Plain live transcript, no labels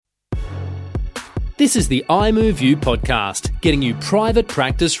This is the I Move You podcast, getting you private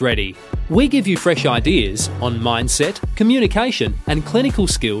practice ready. We give you fresh ideas on mindset, communication, and clinical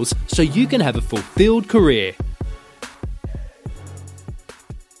skills so you can have a fulfilled career.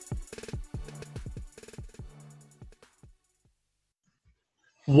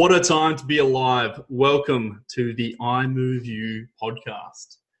 What a time to be alive. Welcome to the I Move You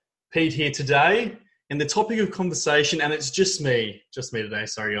podcast. Pete here today, and the topic of conversation, and it's just me today,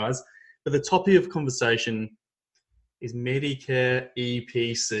 sorry guys, but the topic of conversation is Medicare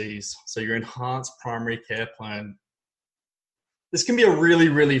EPCs, so your Enhanced Primary Care Plan. This can be a really,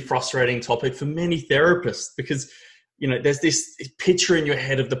 really frustrating topic for many therapists because, there's this picture in your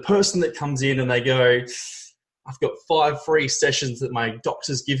head of the person that comes in and they go, I've got 5 free sessions that my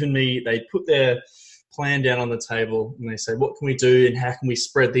doctor's given me. They put their plan down on the table and they say, what can we do and how can we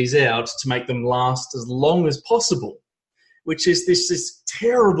spread these out to make them last as long as possible? Which is this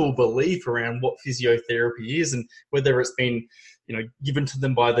terrible belief around what physiotherapy is and whether it's been, given to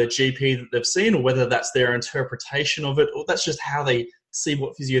them by the GP that they've seen or whether that's their interpretation of it or that's just how they see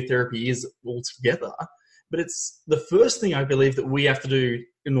what physiotherapy is altogether. But it's the first thing I believe that we have to do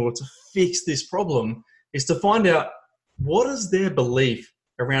in order to fix this problem is to find out what is their belief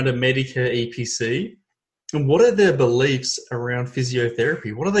around a Medicare EPC and what are their beliefs around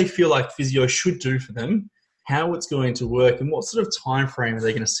physiotherapy? What do they feel like physio should do for them, how it's going to work, and what sort of time frame are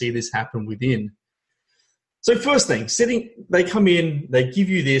they going to see this happen within? So first thing, they come in, they give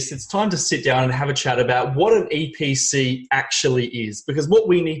you this, it's time to sit down and have a chat about what an EPC actually is. Because what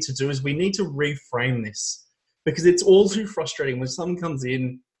we need to do is we need to reframe this because it's all too frustrating when someone comes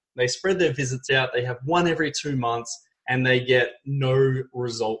in, they spread their visits out, they have one every 2 months, and they get no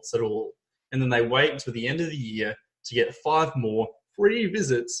results at all. And then they wait until the end of the year to get 5 more free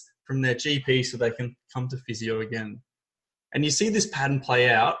visits from their GP so they can come to physio again. And you see this pattern play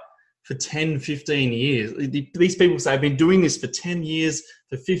out for 10, 15 years. These people say, I've been doing this for 10 years,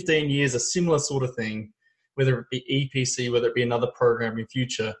 for 15 years, a similar sort of thing, whether it be EPC, whether it be another program in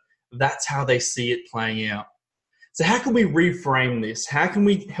future. That's how they see it playing out. So how can we reframe this? How can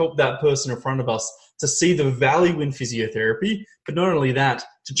we help that person in front of us to see the value in physiotherapy, but not only that,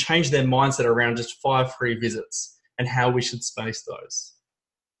 to change their mindset around just 5 free visits and how we should space those?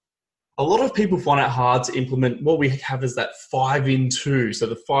 A lot of people find it hard to implement what we have as that 5 in 2, so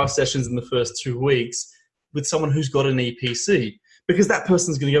the 5 sessions in the first 2 weeks with someone who's got an EPC, because that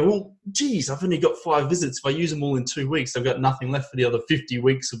person's going to go, well, geez, I've only got 5 visits. If I use them all in 2 weeks, I've got nothing left for the other 50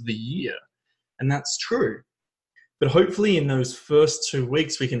 weeks of the year. And that's true. But hopefully in those first 2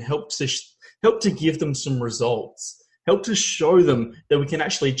 weeks, we can help to give them some results, help to show them that we can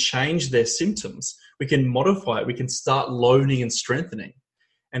actually change their symptoms. We can modify it. We can start loading and strengthening.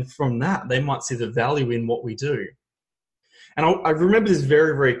 And from that, they might see the value in what we do. And I remember this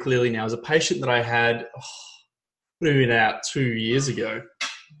very, very clearly now as a patient that I had, moving out 2 years ago.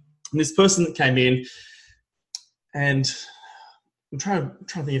 And this person that came in, and I'm trying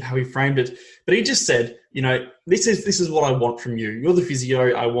to think of how he framed it, but he just said, this is what I want from you. You're the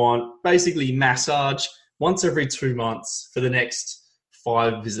physio. I want basically massage once every 2 months for the next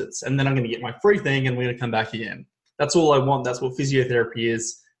 5 visits. And then I'm going to get my free thing and we're going to come back again. That's all I want. That's what physiotherapy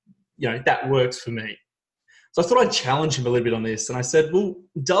is. That works for me. So I thought I'd challenge him a little bit on this. And I said, well,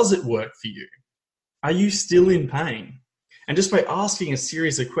 does it work for you? Are you still in pain? And just by asking a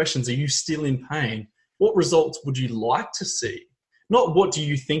series of questions, are you still in pain? What results would you like to see? Not what do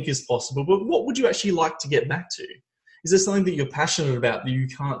you think is possible, but what would you actually like to get back to? Is there something that you're passionate about that you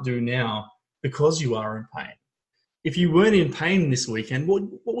can't do now because you are in pain? If you weren't in pain this weekend, what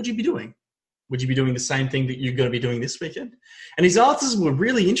would you be doing? Would you be doing the same thing that you're going to be doing this weekend? And his answers were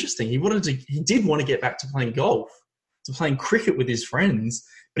really interesting. He did want to get back to playing golf, to playing cricket with his friends,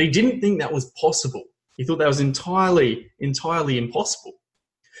 but he didn't think that was possible. He thought that was entirely impossible.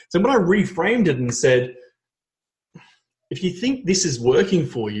 So when I reframed it and said, if you think this is working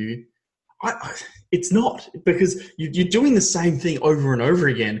for you, it's not, because you're doing the same thing over and over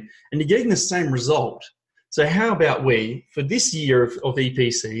again and you're getting the same result. So how about we, for this year of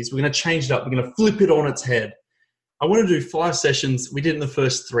EPCs, we're going to change it up. We're going to flip it on its head. I want to do 5 sessions. We did in the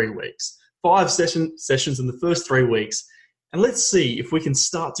first 3 weeks. 5 sessions in the first 3 weeks. And let's see if we can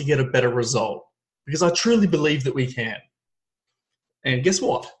start to get a better result, because I truly believe that we can. And guess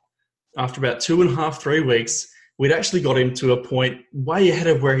what? After about 2.5, 3 weeks, we'd actually got him to a point way ahead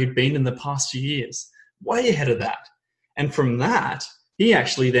of where he'd been in the past few years. Way ahead of that. And from that, he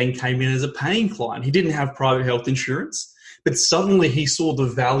actually then came in as a paying client. He didn't have private health insurance, but suddenly he saw the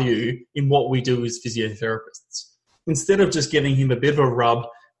value in what we do as physiotherapists. Instead of just giving him a bit of a rub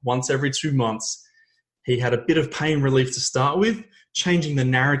once every 2 months, he had a bit of pain relief to start with, changing the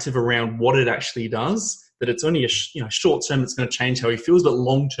narrative around what it actually does, that it's only short term it's going to change how he feels, but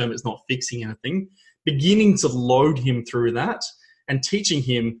long term it's not fixing anything. Beginning to load him through that and teaching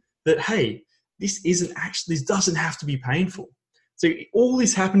him that, hey, this doesn't have to be painful. So all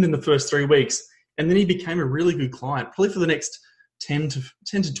this happened in the first 3 weeks, and then he became a really good client, probably for the next 10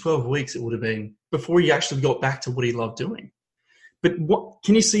 to 12 weeks it would have been, before he actually got back to what he loved doing. But what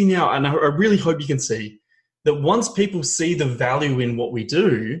can you see now, and I really hope you can see, that once people see the value in what we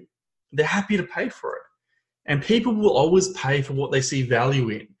do, they're happy to pay for it. And people will always pay for what they see value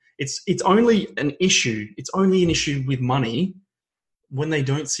in. It's only an issue with money when they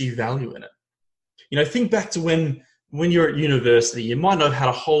don't see value in it. Think back to when you're at university, you might not have had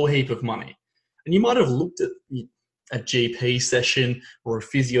a whole heap of money, and you might have looked at a GP session or a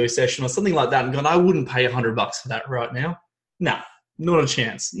physio session or something like that and gone, I wouldn't pay $100 for that right now. No, not a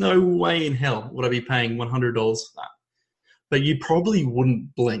chance. No way in hell would I be paying $100 for that. But you probably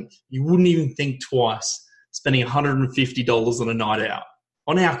wouldn't blink. You wouldn't even think twice spending $150 on a night out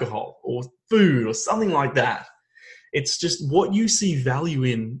on alcohol or food or something like that. It's just what you see value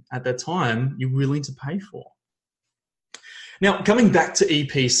in at that time, you're willing to pay for. Now, coming back to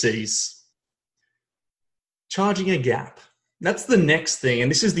EPCs, charging a gap. That's the next thing.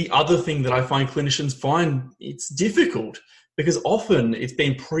 And this is the other thing that I find clinicians find it's difficult, because often it's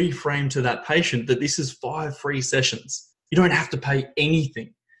been pre-framed to that patient that this is 5 free sessions. You don't have to pay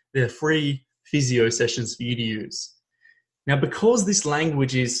anything. They're free physio sessions for you to use. Now, because this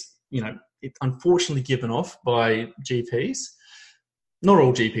language is, it's unfortunately given off by GPs, not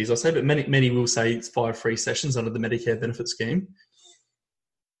all GPs I say, but many will say it's 5 free sessions under the Medicare benefit scheme.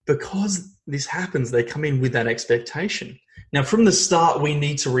 Because this happens, they come in with that expectation. Now, from the start, we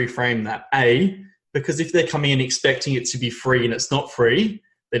need to reframe that. Because if they're coming in expecting it to be free and it's not free,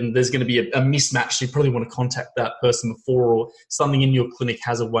 then there's going to be a mismatch. You probably want to contact that person before, or something in your clinic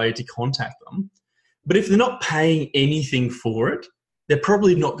has a way to contact them. But if they're not paying anything for it, they're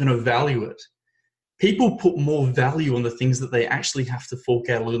probably not going to value it. People put more value on the things that they actually have to fork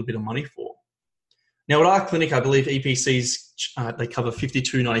out a little bit of money for. Now, at our clinic, I believe EPCs, they cover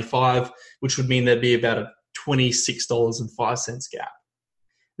 $52.95, which would mean there'd be about a $26.05 gap,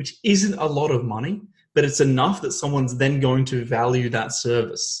 which isn't a lot of money, but it's enough that someone's then going to value that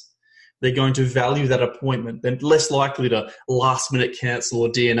service. They're going to value that appointment. They're less likely to last minute cancel or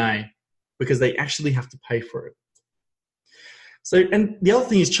DNA, because they actually have to pay for it. So, and the other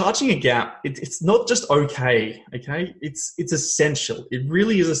thing is, charging a gap, it's not just okay? It's essential. It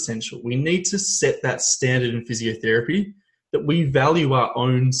really is essential. We need to set that standard in physiotherapy that we value our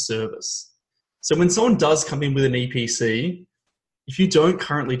own service. So when someone does come in with an EPC, if you don't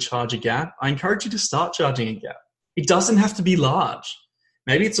currently charge a gap, I encourage you to start charging a gap. It doesn't have to be large.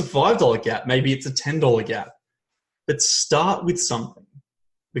 Maybe it's a $5 gap. Maybe it's a $10 gap. But start with something.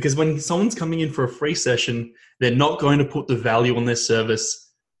 Because when someone's coming in for a free session, they're not going to put the value on their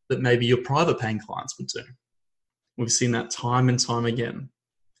service that maybe your private paying clients would do. We've seen that time and time again.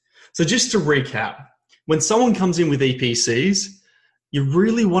 So just to recap, when someone comes in with EPCs, you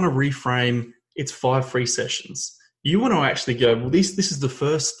really want to reframe it's 5 free sessions. You want to actually go, well, this is the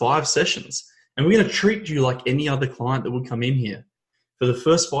first 5 sessions, and we're going to treat you like any other client that would come in here. For the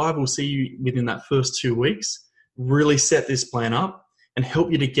first 5, we'll see you within that first 2 weeks, really set this plan up and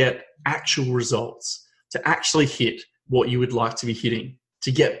help you to get actual results, to actually hit what you would like to be hitting,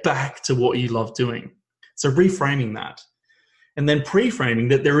 to get back to what you love doing. So reframing that, and then pre-framing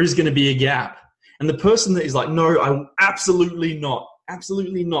that there is going to be a gap. And the person that is like, no, I will absolutely not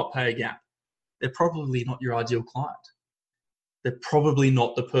pay a gap, they're probably not your ideal client. They're probably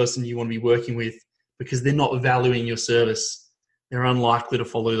not the person you want to be working with, because they're not valuing your service. They're unlikely to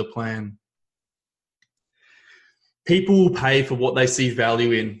follow the plan. People will pay for what they see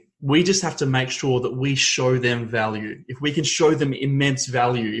value in. We just have to make sure that we show them value. If we can show them immense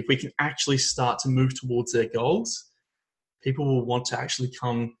value, if we can actually start to move towards their goals, people will want to actually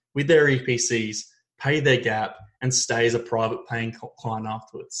come with their EPCs, pay their gap, and stay as a private paying client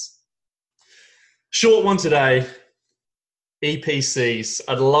afterwards. Short one today, EPCs.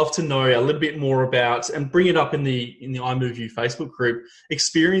 I'd love to know a little bit more about, and bring it up in the iMoveU Facebook group,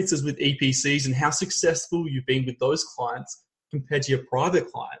 experiences with EPCs and how successful you've been with those clients compared to your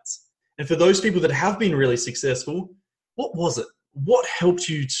private clients. And for those people that have been really successful, what was it? What helped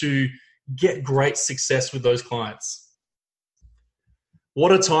you to get great success with those clients?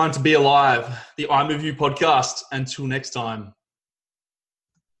 What a time to be alive. The iMoveU podcast. Until next time.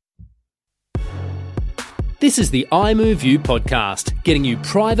 This is the iMoveU podcast, getting you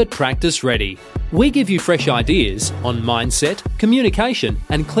private practice ready. We give you fresh ideas on mindset, communication,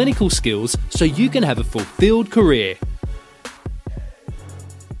 and clinical skills so you can have a fulfilled career.